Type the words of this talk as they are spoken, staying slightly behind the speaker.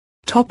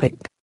Topic: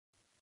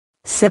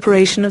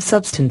 Separation of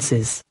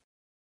substances.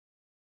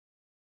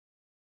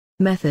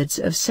 Methods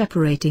of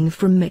separating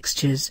from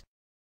mixtures.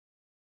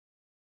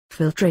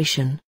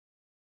 Filtration.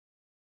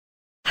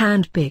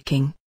 Hand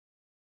picking.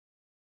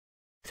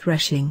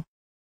 Threshing.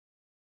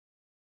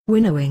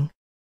 Winnowing.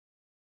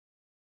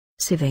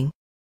 Sieving.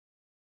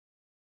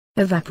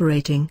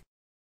 Evaporating.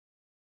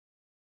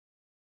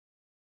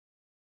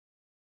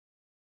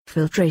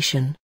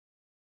 Filtration.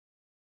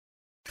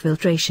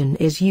 Filtration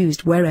is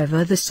used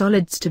wherever the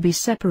solids to be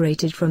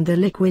separated from the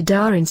liquid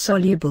are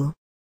insoluble.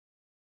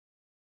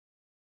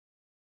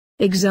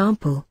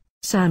 Example: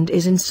 sand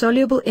is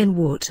insoluble in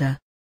water,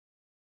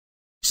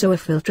 so a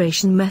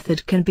filtration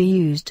method can be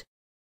used.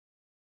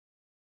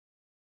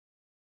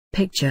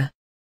 Picture: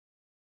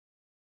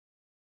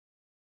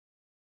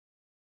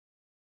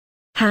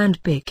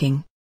 hand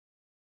picking.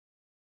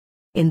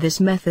 In this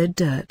method,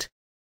 dirt,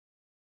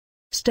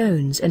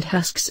 stones and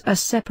husks are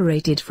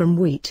separated from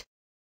wheat,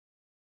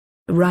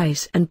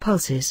 rice and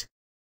pulses.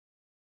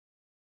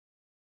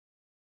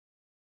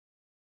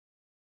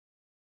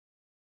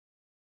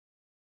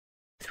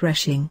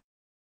 Threshing.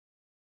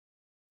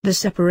 The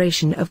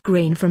separation of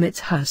grain from its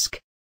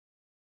husk.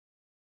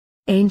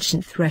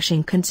 Ancient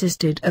threshing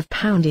consisted of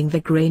pounding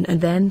the grain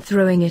and then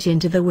throwing it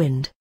into the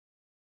wind.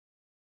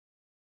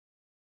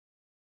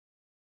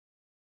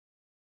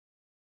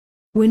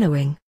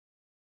 Winnowing.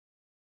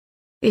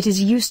 It is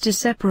used to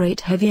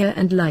separate heavier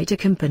and lighter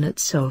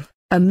components of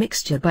a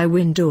mixture by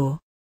wind or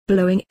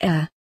blowing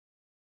air.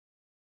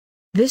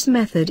 This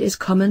method is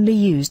commonly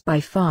used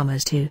by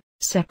farmers to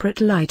separate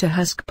lighter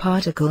husk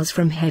particles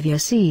from heavier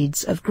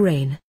seeds of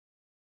grain.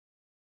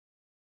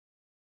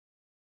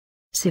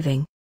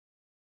 Sieving.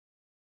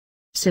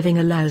 Sieving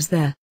allows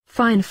the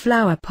fine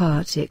flour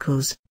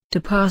particles to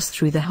pass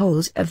through the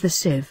holes of the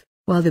sieve,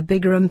 while the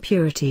bigger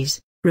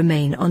impurities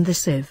remain on the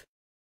sieve.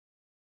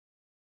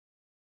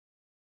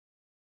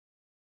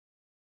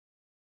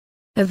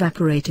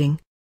 Evaporating.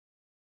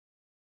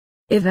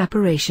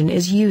 Evaporation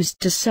is used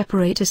to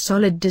separate a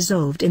solid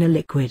dissolved in a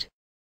liquid.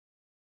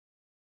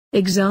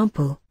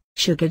 Example: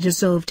 sugar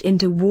dissolved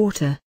into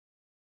water,